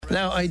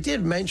Now, I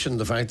did mention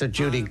the fact that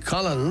Judy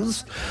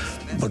Collins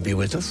would be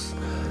with us.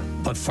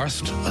 But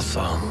first, a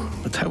song.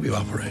 That's how we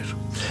operate.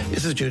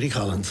 This is Judy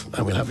Collins,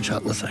 and we'll have a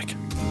chat in a sec.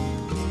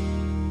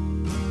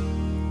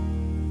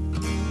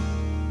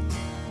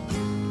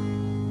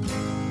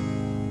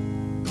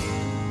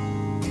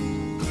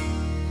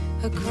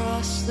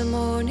 Across the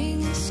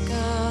morning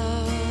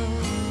sky,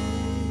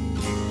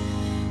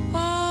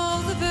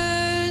 all the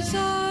birds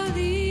are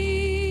leaving.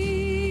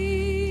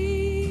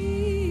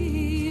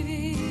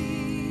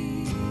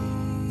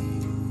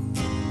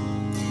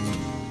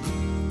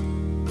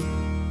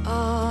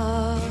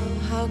 Ah,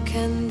 how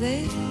can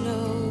they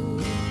know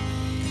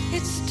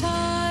it's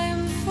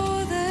time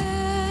for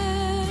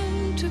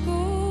them to go?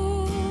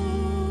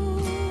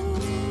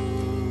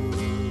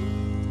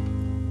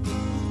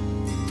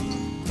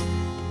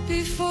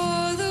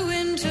 Before the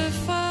winter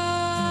fire,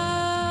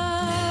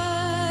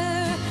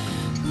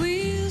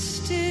 we'll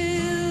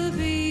still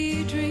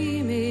be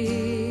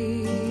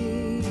dreaming.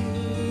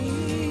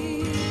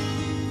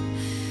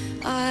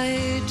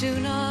 I do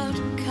not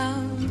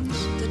count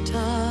the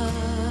time.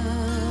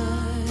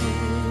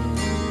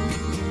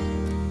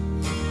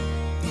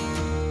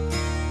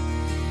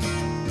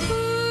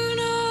 Who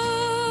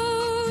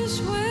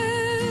knows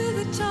where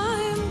the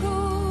time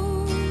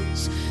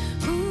goes?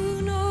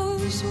 Who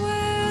knows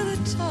where the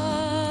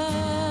time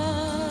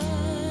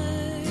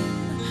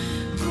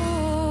goes?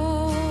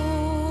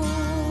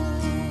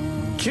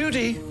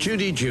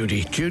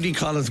 Judy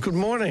Collins, good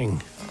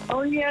morning.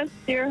 Oh yes,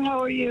 dear. How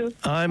are you?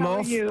 I'm How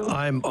are you?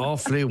 I'm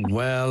awfully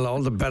well.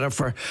 All the better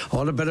for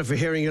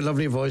hearing your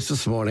lovely voice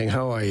this morning.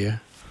 How are you?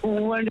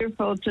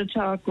 Wonderful to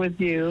talk with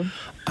you.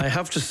 I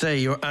have to say,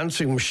 your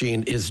answering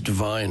machine is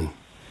divine.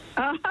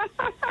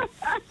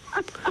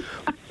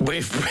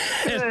 We've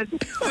Good.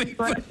 I'm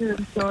glad you're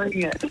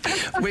enjoying it.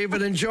 We've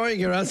been enjoying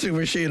your answering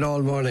machine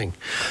all morning.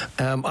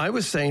 I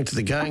was saying to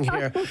the gang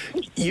here,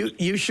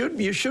 you should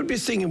be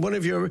singing one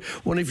of your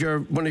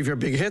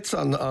big hits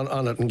on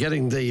it and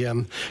getting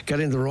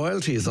the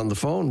royalties on the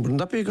phone. Wouldn't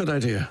that be a good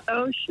idea?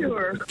 Oh,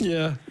 sure.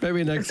 Yeah,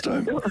 maybe next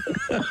time.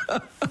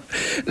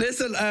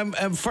 Listen,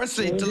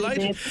 firstly,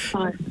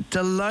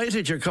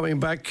 delighted you're coming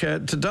back to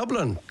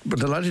Dublin, but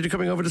delighted you're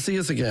coming over to see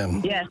us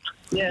again. Yes.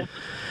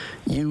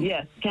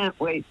 Yes, can't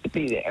wait to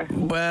be there.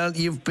 Well,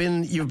 you've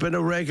been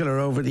a regular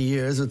over the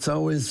years. It's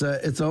always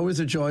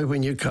a joy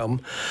when you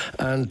come.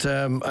 And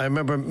I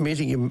remember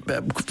meeting you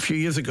a few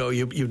years ago.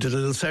 You did a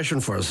little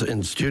session for us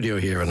in studio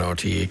here in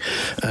RTE,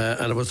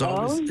 and it was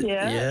always you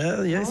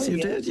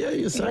did. Yeah,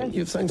 you sang.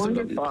 You sang some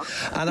lovely.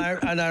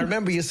 And I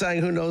remember you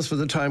sang "Who Knows Where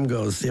the Time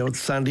Goes," the old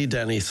Sandy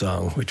Denny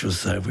song, which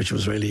was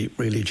really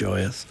really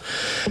joyous.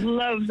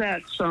 Love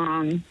that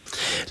song.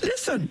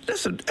 Listen.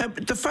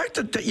 The fact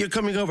that you're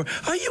coming over,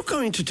 are you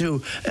going to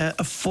do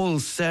a full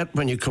set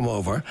when you come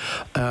over,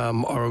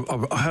 or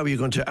how are you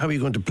going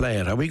to play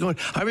it? Are we going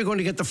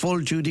to get the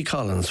full Judy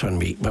Collins when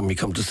we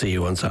come to see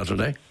you on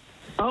Saturday?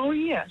 Oh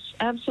yes,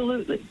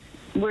 absolutely.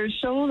 We're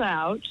sold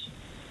out,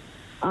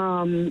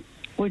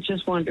 which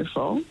is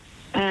wonderful.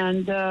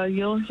 And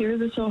you'll hear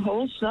this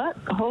whole set.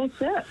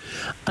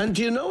 And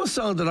do you know a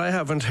song that I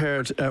haven't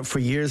heard for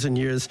years and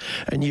years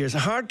and years?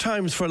 "Hard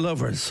Times for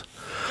Lovers"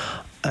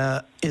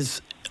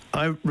 is.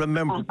 I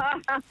remember.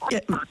 Yeah,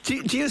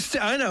 do you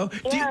still? I know.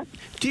 Yeah.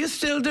 Do you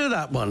still do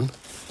that one?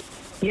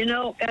 You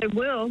know, I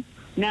will.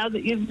 Now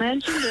that you've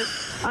mentioned it,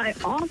 I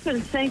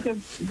often think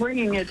of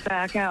bringing it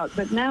back out,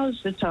 but now's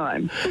the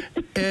time.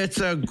 It's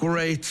a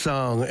great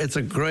song.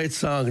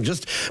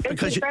 Just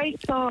because it's a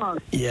great song.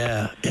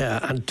 Yeah,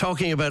 and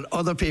talking about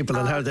other people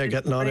and how they're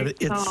getting on it,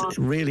 it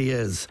really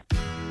is.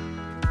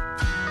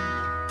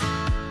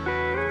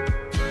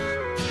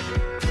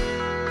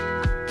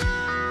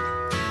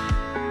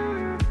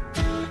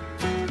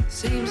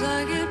 Seems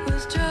like it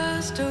was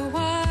just a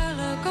while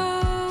ago.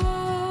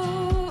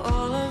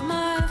 All of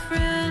my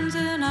friends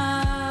and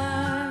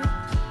I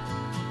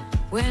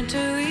went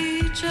to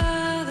each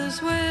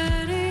other's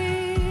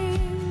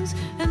weddings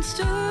and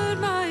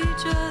stood by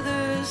each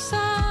other's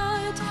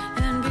sides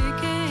and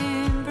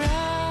became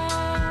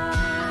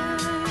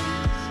brides.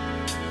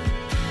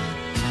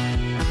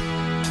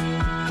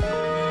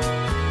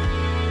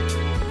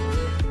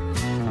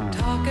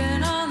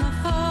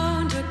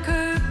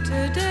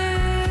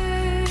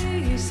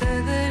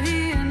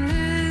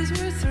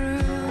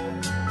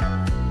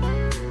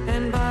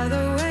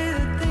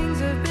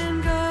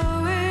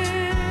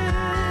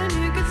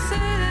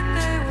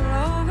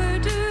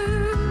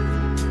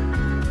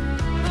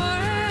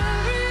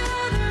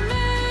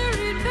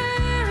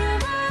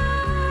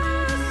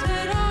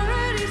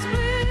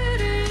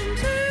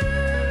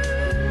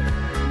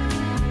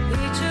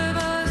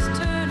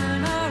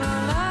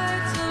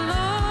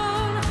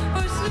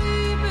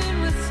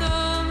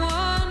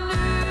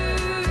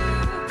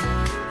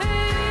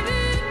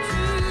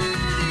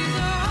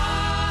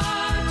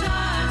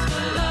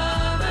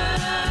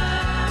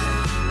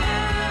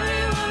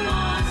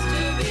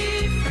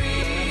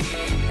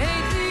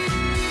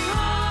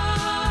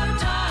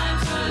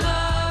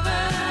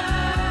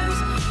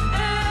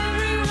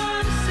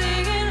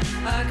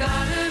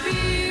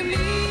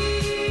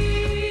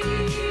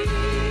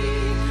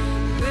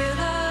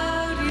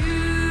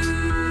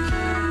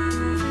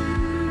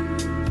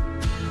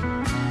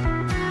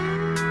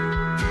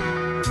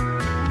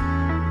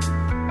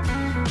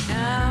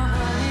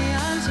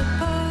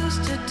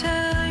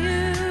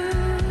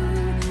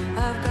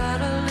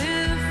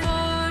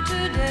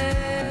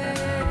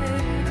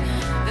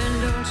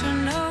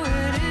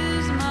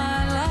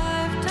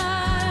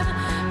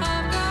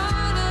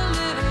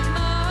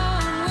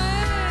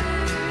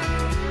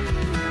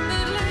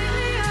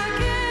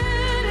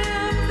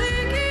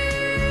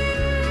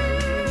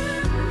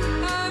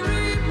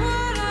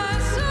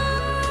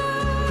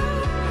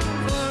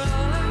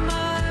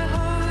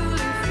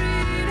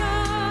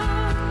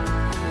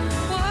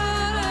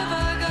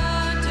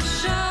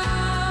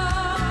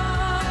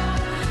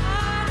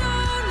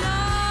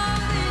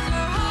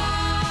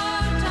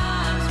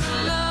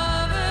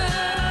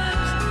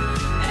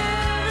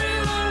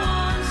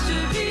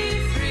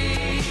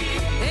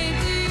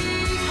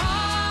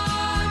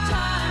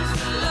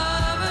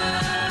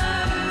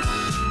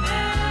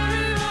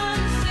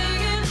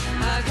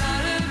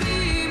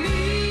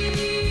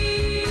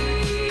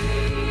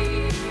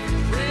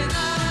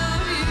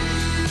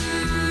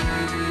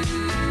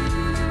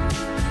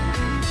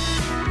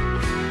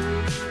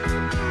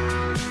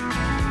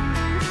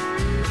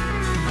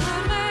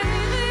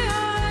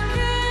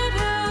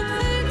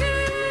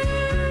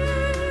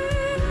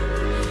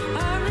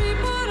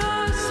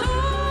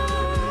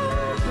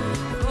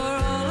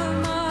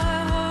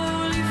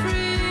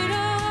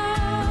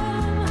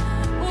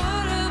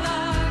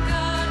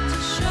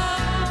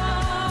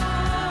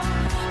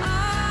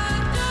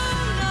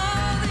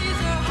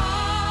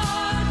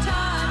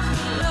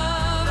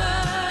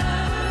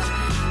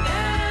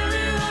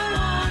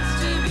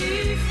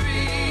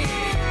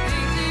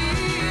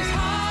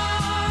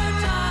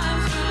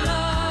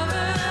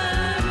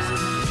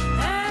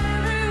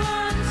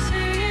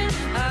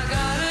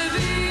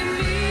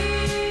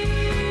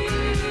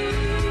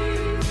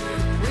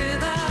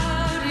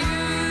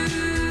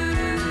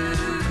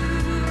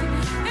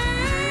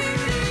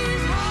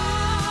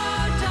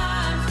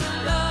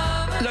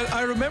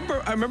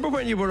 remember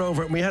when you were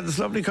over and we had this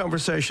lovely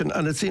conversation,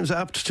 and it seems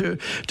apt to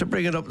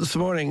bring it up this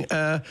morning.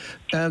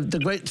 The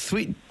great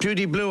sweet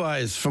Judy Blue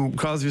Eyes from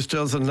Crosby,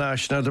 Stills and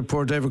Nash. Now that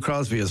poor David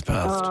Crosby has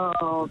passed.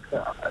 Oh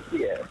God,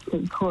 yes,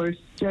 of course,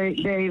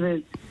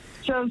 David.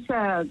 So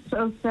sad,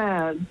 so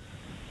sad.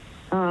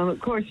 Of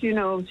course, you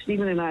know,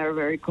 Stephen and I are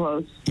very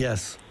close.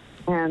 Yes.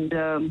 And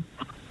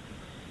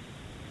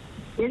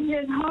it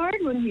hit hard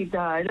when he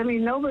died. I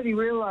mean, nobody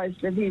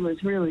realized that he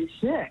was really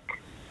sick.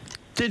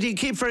 Did he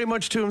keep very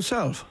much to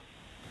himself?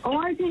 Oh,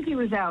 I think he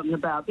was out and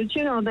about. But,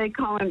 you know, they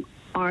call him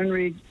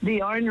Ornery,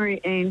 the Ornery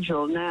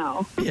Angel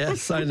now.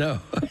 Yes, I know.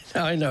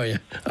 I know you.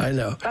 I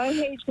know. I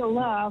hate to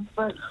laugh,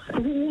 but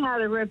he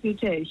had a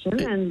reputation.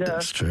 And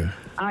that's true.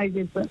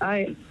 I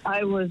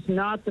was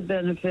not the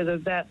benefit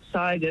of that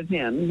side of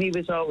him. He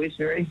was always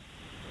very,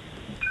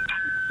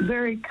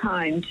 very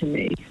kind to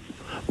me.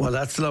 Well,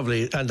 that's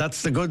lovely, and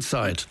that's the good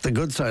side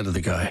of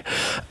the guy.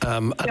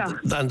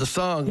 And the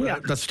song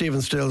that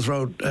Stephen Stills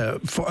wrote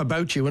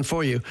about you and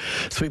for you,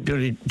 Sweet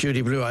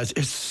Judy Blue Eyes,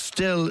 is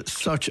still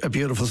such a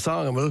beautiful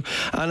song,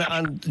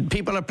 and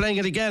people are playing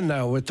it again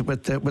now with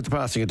the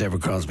passing of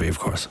David Crosby, of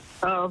course.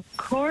 Of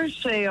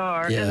course they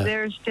are, and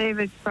there's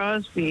David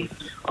Crosby,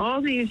 all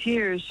these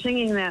years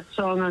singing that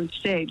song on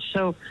stage.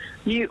 So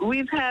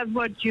we've had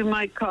what you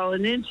might call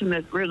an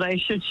intimate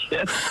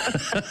relationship.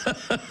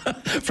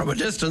 From a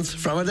distance.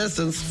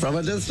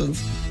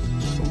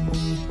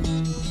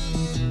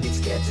 It's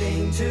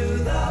getting to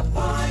the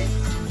point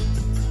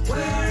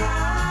where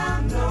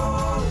I'm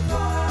no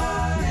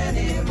fun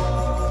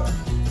anymore.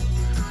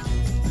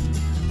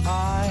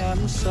 I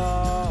am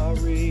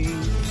sorry.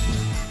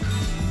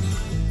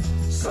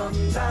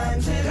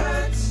 Sometimes it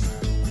hurts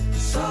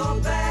so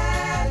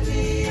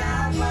badly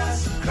I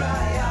must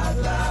cry out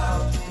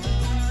loud.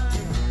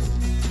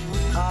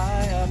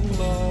 I am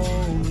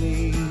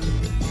lonely.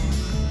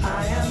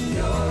 I am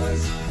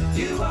yours,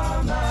 you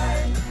are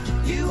mine,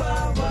 you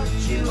are what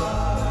you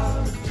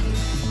are.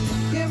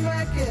 You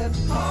make it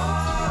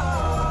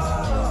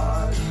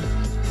hard.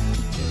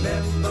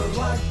 Remember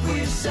what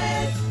we've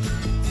said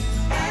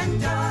and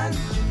done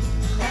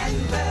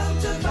and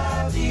felt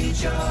about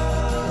each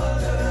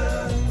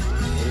other.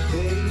 Oh,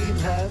 babe,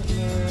 have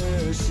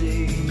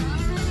mercy.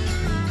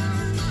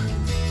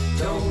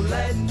 Don't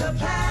let the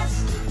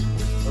past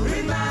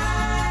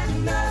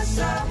remind us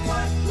of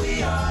what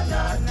we are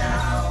not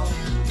now.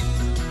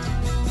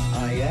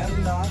 I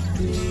am not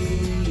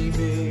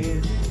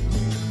dreaming.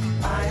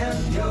 I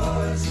am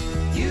yours.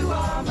 You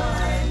are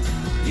mine.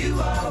 You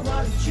are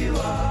what you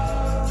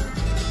are.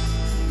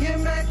 You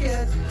make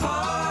it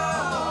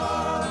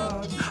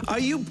hard. Are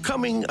you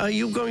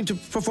going to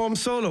perform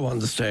solo on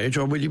the stage,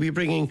 or will you be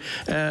bringing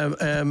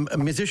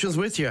musicians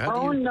with you?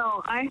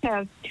 No, I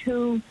have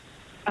two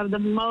of the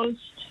most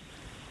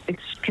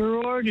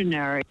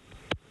extraordinary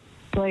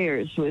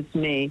players with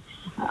me.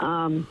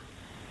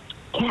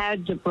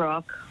 Tad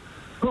DeBrook,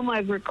 whom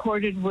I've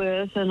recorded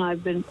with and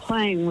I've been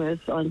playing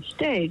with on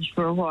stage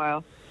for a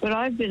while, but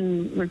I've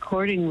been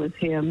recording with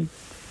him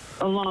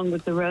along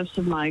with the rest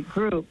of my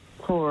group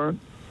for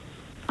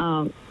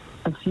a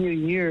few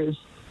years.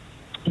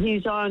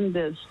 He's on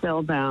the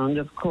Spellbound,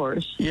 of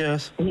course.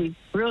 Yes. He's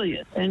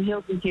brilliant, and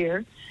he'll be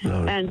here.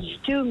 No. And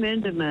Stu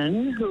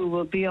Mindeman, who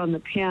will be on the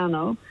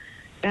piano.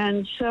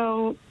 And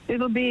so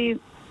it'll be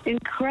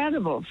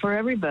incredible for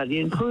everybody,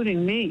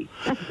 including me.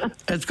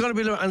 It's going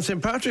to be, and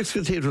St. Patrick's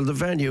Cathedral, the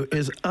venue,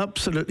 is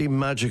absolutely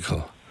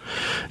magical.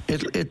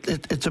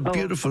 It's a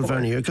beautiful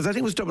venue, because I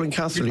think it was Dublin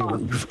Castle you were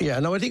in. Yeah,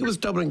 no, I think it was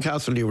Dublin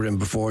Castle you were in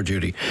before,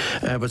 Judy.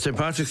 But St.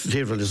 Patrick's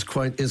Cathedral is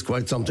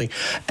quite something.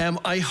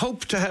 I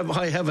hope to have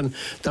high heaven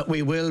that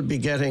we will be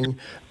getting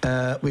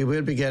a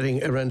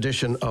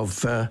rendition of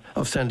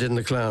Send in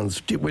the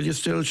Clowns. Will you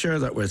still share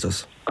that with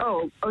us?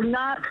 Oh,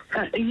 not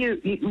you.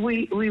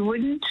 We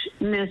wouldn't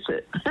miss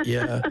it.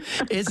 Yeah,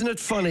 isn't it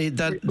funny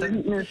that?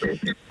 Wouldn't miss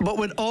it. But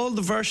with all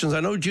the versions,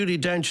 I know Judi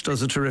Dench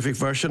does a terrific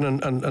version,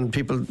 and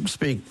people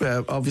speak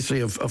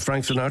obviously of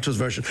Frank Sinatra's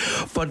version,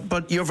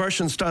 but your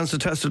version stands the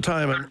test of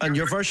time, and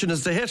your version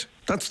is the hit.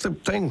 That's the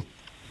thing.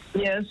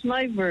 Yes,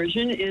 my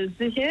version is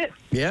the hit.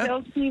 Yeah.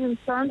 Tell Stephen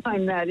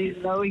Sondheim that,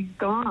 even though he's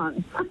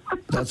gone.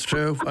 That's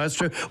true. That's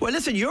true. Well,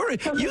 listen,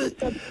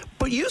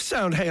 but you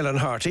sound hale and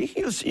hearty.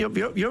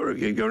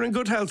 You're in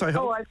good health, I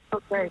hope. Oh, I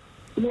feel great.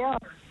 Yeah.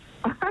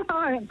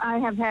 I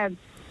had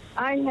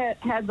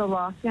the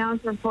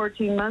lockdown for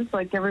 14 months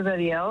like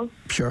everybody else.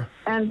 Sure.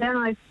 And then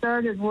I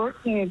started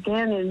working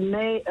again in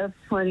May of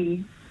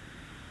 21.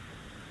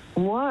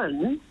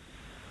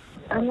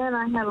 And then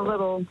I had a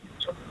little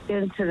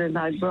incident.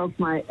 I broke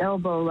my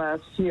elbow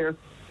last year.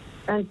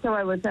 And so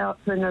I was out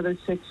for another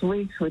 6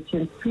 weeks, which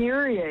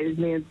infuriated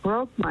me and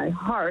broke my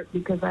heart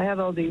because I had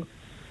all these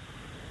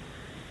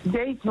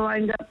dates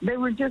lined up. They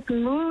were just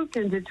moved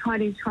into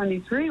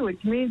 2023,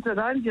 which means that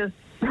I'm just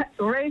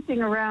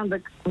racing around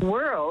the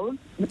world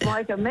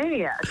like a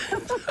maniac.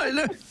 I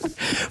know.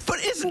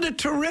 But isn't it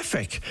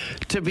terrific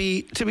to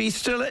be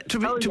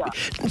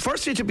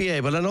firstly to be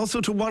able and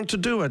also to want to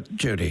do it,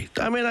 Judy?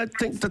 I mean, I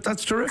think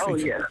that's terrific. Oh,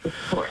 yes, of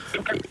course.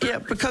 Yeah,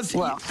 because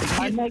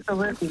I make a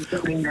living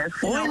doing this.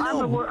 Oh, I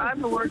know.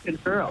 I'm a working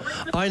girl.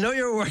 I know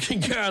you're a working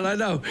girl. I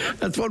know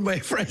that's one way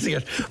of phrasing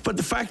it. But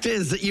the fact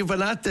is that you've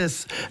been at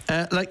this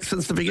like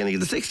since the beginning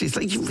of the '60s.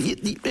 Like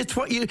it's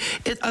what you.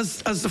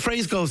 As the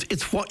phrase goes,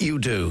 it's what you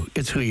do.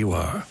 It's who you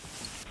are.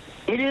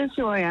 It is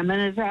who I am, and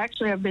it's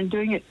actually I've been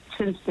doing it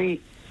since the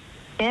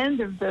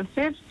end of the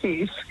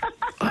 50s.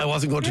 I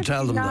wasn't going to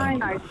tell them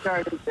that. I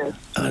started this.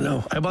 I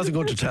know. I wasn't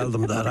going to tell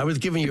them that. I was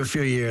giving you a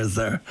few years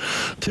there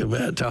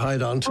to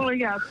hide on to. Oh,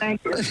 yeah,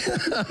 thank you.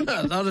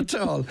 Not at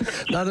all.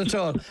 Not at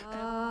all.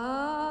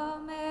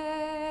 Amazing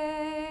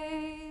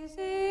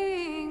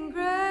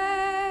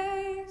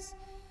grace,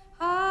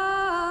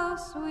 how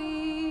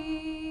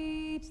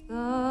sweet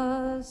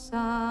the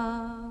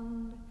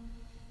sound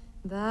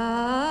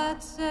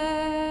that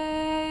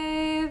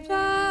saved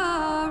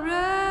a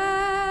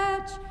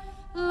wretch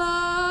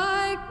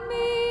like me.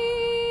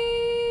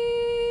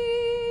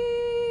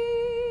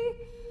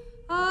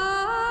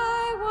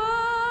 I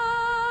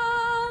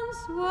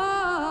once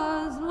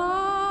was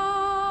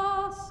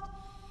lost,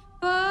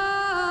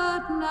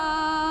 but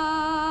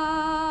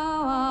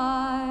now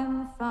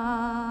I'm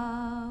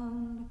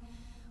found.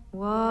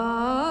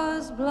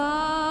 Was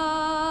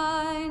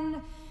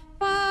blind,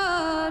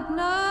 but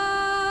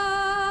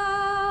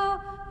now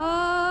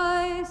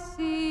I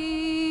see.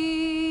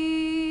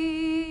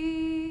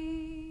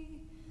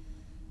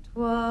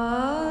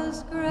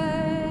 'Twas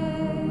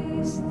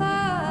grace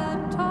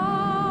that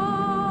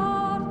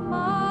taught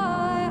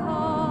my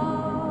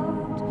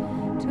heart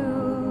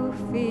to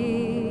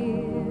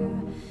fear,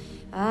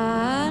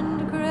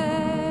 and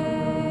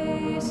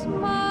grace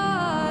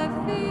my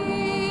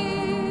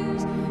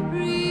fears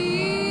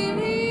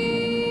relieved.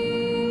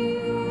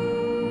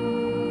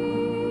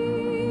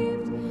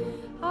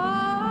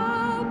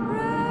 How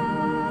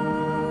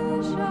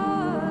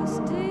precious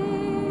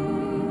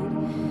did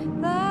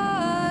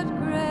that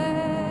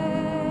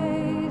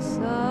grace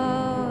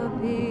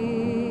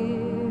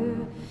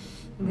appear,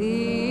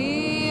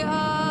 the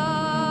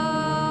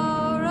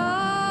hour I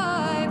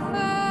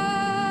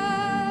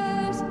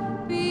first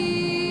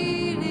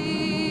believed.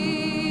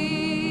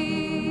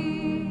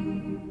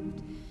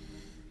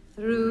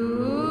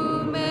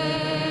 Through many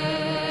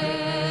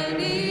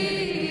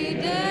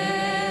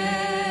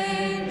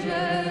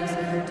dangers,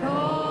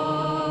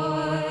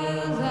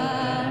 toils,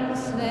 and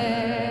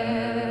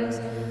snares,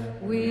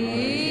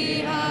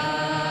 we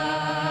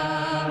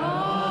have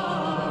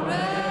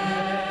already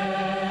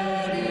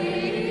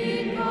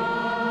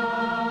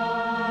gone.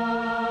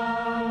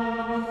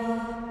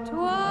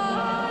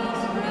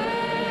 'Twas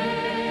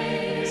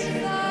grace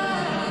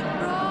that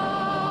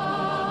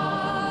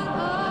brought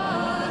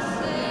us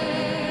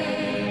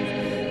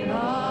safe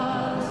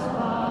thus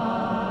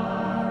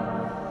far,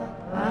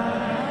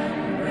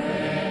 and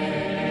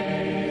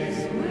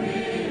grace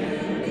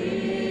will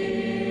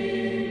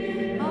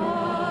lead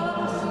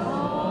us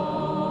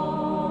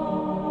home.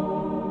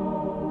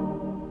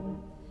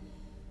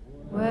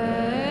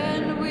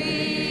 When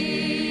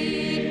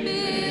we've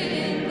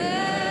been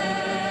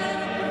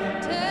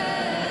there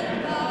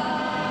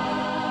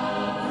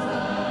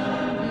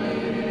 10,000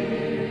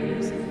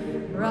 years,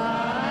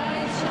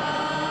 bright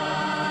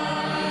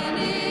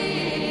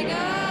shining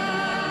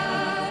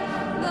as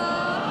the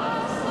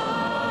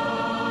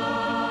sun,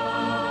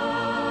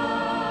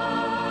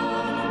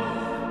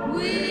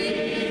 we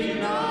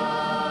know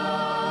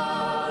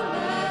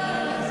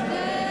less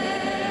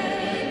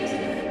days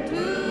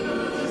to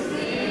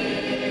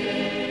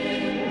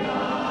sing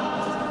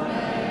God's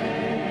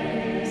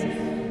praise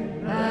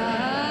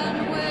than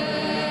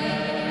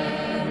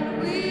when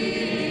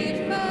we'd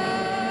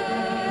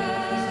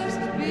first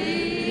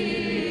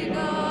begun.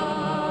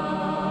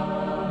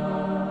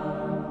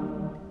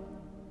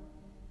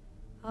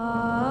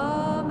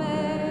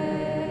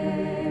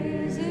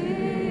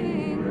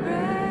 Amazing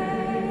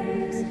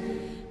grace,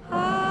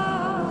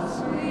 how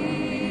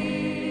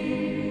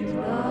sweet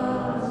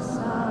the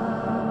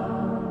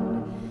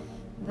sound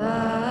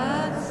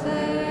that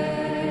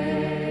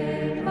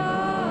saved a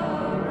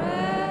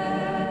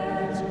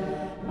wretch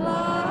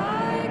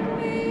like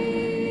me.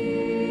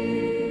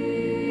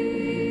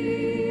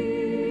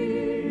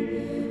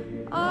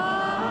 I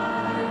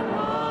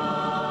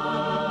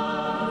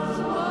once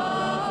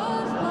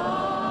was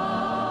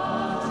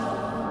lost,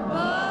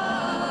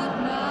 but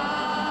now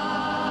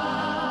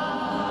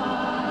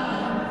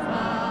I'm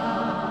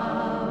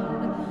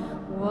found.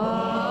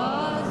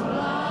 Was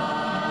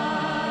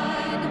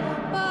blind,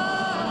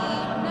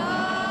 but now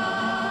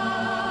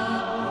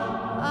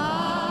I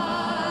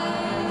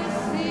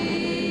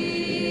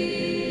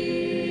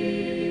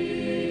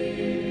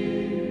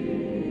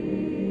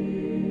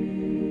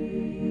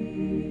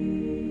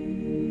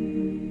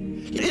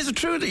Is it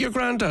true that your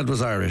granddad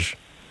was Irish?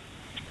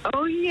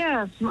 Oh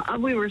yes,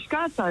 we were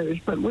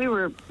Scots-Irish, but we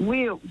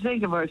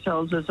think of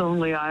ourselves as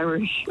only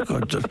Irish.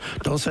 Good.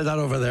 Don't say that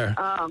over there.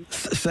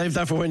 Save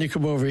that for when you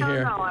come over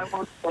here. No, I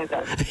won't say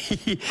that.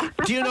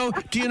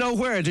 Do you know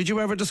where? Did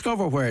you ever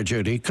discover where,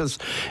 Judy? Because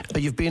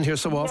you've been here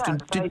so often.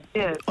 Yes, I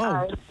did.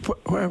 Oh,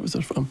 where was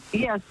it from?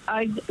 Yes,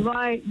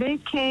 they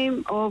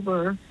came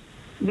over.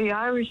 The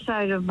Irish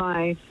side of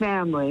my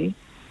family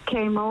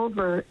came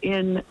over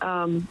in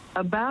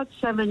about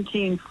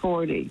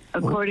 1740,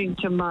 according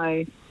to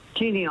my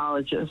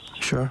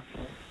genealogist. Sure.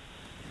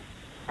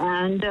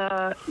 And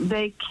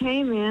they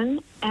came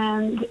in,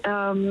 and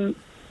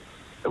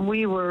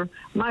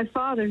my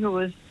father, who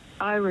was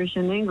Irish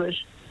and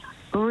English,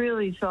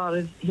 really thought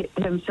of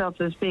himself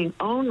as being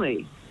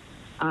only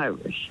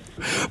Irish.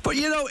 But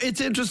it's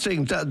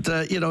interesting that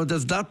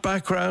there's that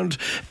background.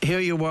 Here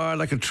you are,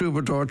 like a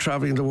troubadour,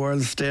 traveling the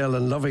world still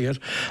and loving it.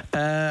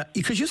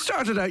 Because you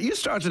started out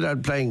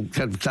playing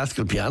kind of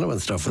classical piano and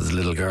stuff as a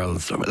little girl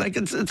and stuff. Like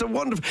it's a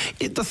wonderful.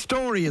 The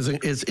story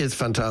is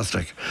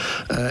fantastic.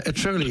 It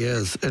truly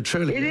is. It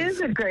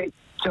is a great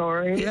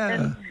story.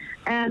 Yeah.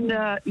 And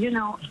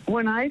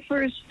when I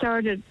first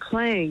started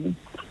playing,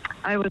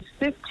 I was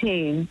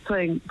 15,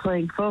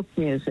 playing folk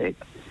music.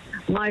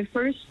 My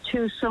first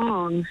two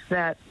songs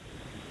that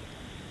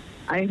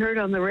I heard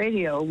on the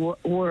radio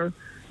were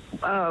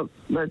The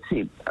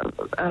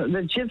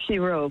Gypsy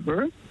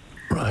Rover,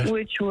 right,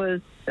 which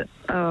was,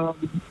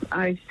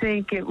 I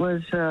think it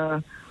was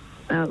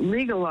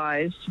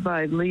legalized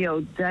by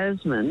Leo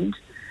Desmond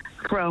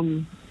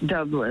from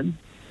Dublin.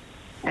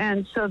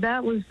 And so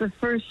that was the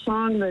first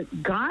song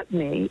that got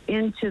me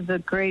into the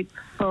great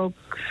folk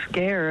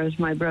scare, as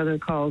my brother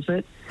calls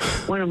it.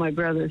 One of my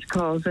brothers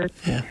calls it.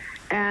 Yeah.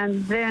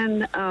 And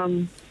then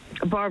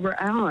Barbara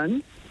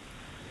Allen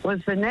was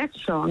the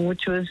next song,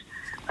 which was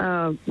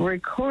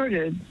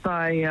recorded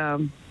by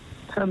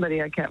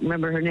somebody, I can't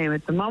remember her name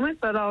at the moment,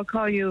 but I'll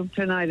call you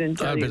tonight and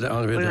tell you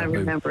when I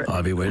remember it.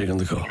 I'll be waiting on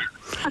the call.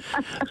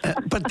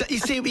 But you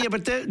see,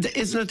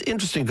 isn't it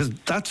interesting? Because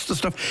that's the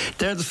stuff,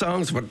 they're the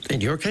songs, but in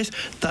your case,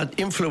 that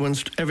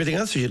influenced everything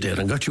else you did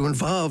and got you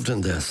involved in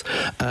this.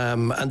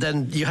 And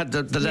then you had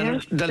the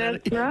Leonard... Yes,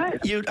 that's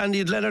right. You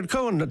had Leonard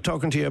Cohen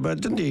talking to you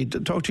about, didn't he?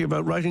 Talk to you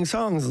about writing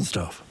songs and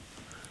stuff.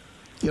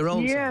 Your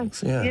own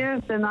songs. Yeah.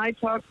 Yes, and I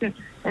talked to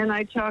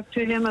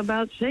him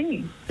about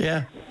singing.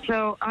 Yeah.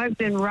 So I've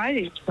been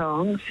writing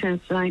songs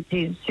since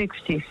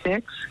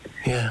 1966.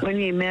 Yeah. When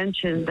he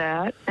mentioned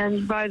that.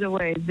 And by the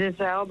way,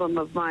 this album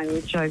of mine,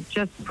 which I've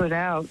just put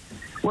out,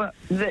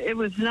 it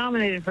was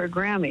nominated for a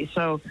Grammy.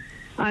 So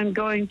I'm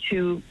going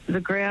to the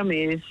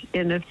Grammys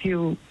in a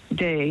few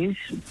days.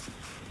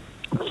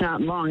 It's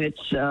not long.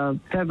 It's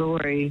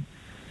February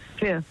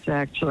 5th,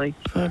 actually.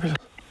 Fabulous.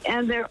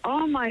 And they're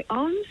all my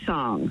own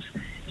songs.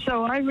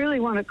 So I really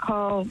want to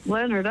call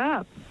Leonard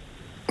up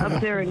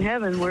there in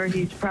heaven, where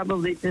he's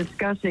probably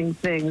discussing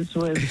things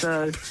with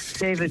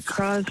David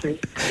Crosby.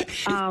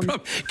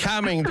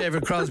 Calming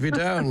David Crosby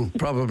down,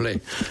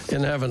 probably,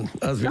 in heaven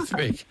as we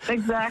speak.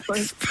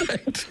 Exactly.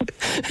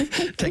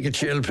 Take a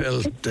chill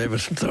pill,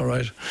 David. It's all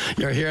right.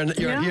 You're here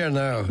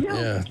now.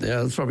 Yeah,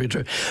 that's probably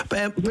true.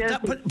 But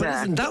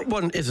isn't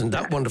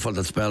that wonderful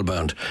that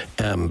Spellbound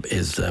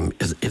is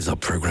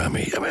up for a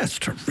Grammy? I mean, it's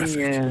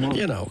terrific.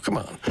 Yeah. Come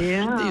on.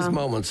 Yeah. These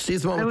moments. I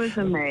was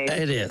amazed.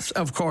 It is.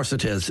 Of course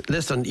it is.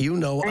 Listen, and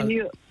you'll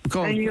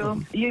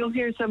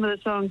hear some of the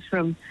songs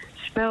from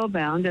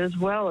Spellbound, as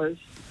well as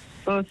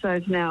Both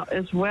Sides Now,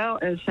 as well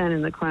as Santa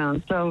and the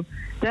Clown. So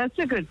that's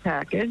a good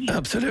package.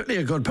 Absolutely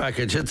a good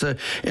package. It's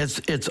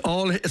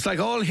like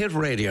all hit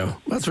radio.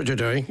 That's what you're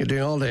doing. You're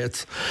doing all the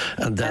hits,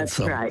 and that's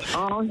right.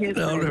 All hit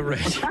radio.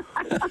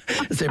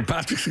 St.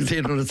 Patrick's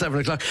Cathedral at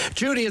 7:00.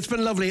 Judy, it's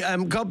been lovely.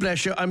 God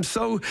bless you. I'm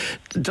so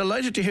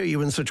delighted to hear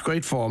you in such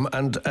great form,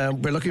 and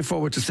we're looking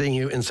forward to seeing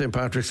you in St.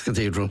 Patrick's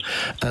Cathedral.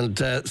 And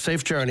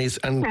safe journeys,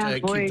 and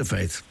keep the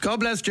faith. God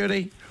bless,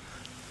 Judy.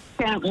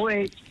 Can't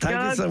wait.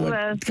 Thank you so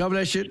much. God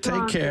bless you.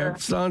 Take care.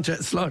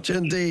 Sláinte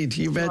indeed.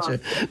 You betcha.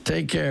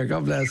 Take care.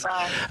 God bless.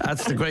 Bye.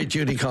 That's the great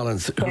Judy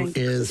Collins, who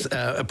is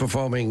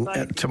performing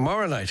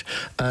tomorrow night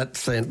at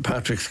St.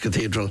 Patrick's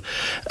Cathedral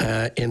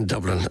in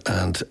Dublin.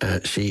 And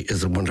she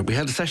is a wonder. We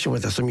had a session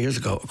with her some years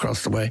ago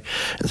across the way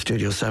in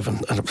Studio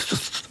 7. And it was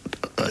just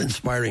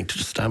inspiring to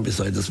just stand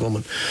beside this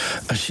woman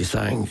as she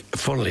sang,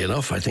 funnily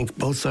enough, I think,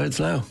 Both Sides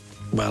Now.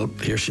 Well,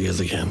 here she is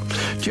again.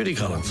 Judy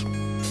Collins.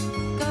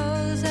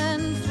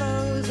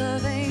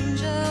 Of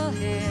angel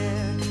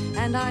hair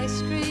and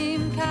ice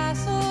cream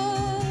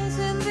castles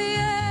in the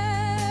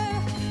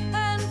air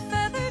and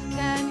feathered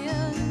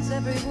canyons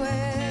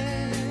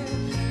everywhere.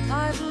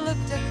 I've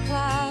looked at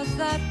clouds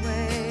that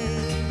way,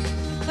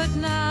 but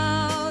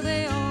now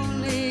they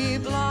only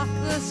block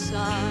the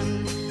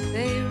sun.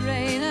 They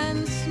rain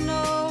and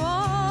snow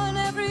on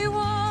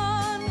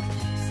everyone.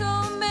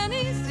 So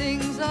many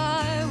things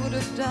I would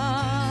have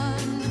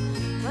done,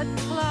 but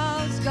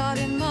clouds got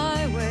in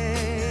my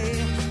way.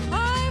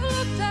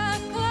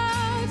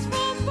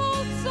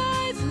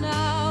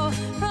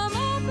 From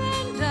up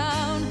and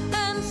down,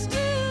 and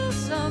still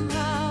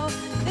somehow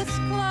it's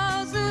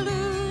clouds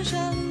elude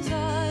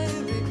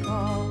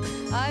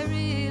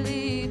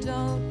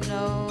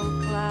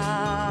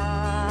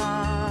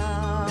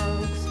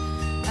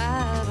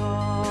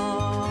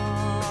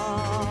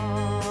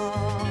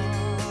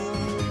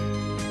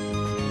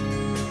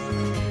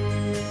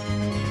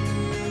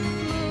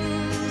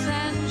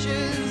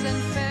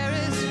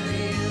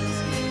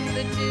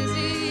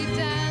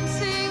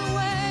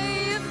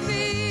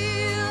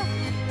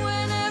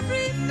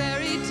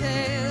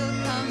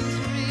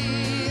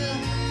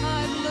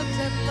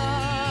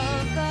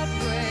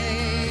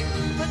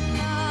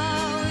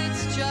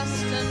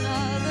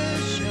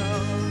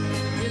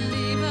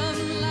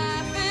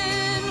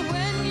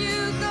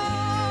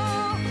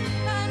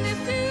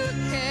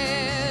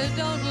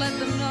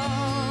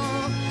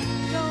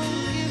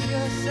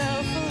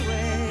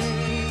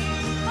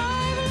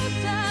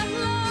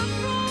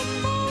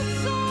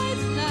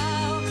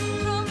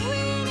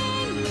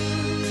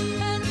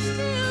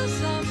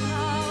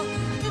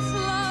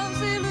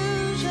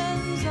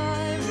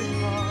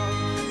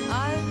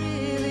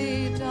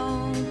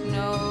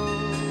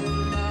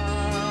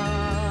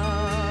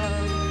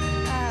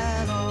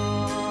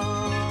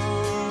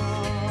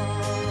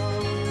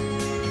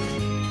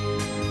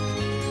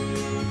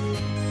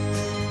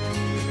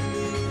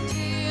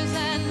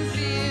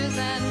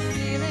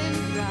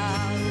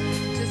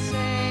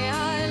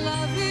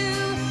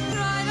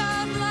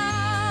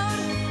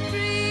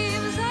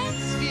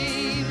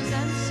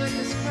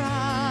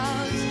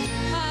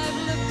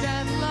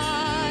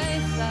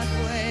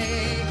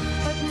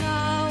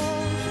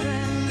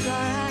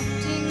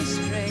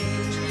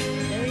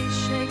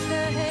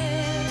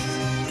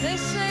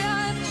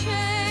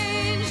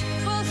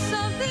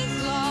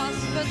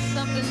but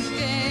something's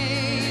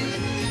gained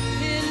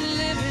in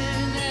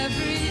living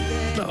every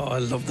day. Oh, I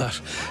love that.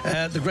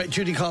 The great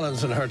Judy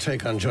Collins and her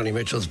take on Joni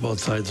Mitchell's Both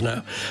Sides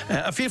Now.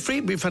 Feel free,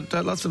 we've had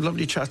lots of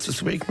lovely chats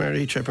this week.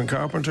 Mary Chapin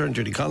Carpenter and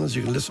Judy Collins.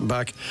 You can listen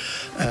back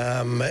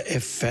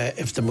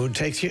if the mood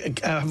takes you.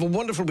 Have a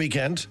wonderful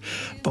weekend.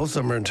 Both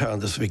of them are in town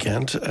this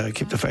weekend.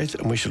 Keep the faith,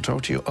 and we shall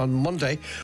talk to you on Monday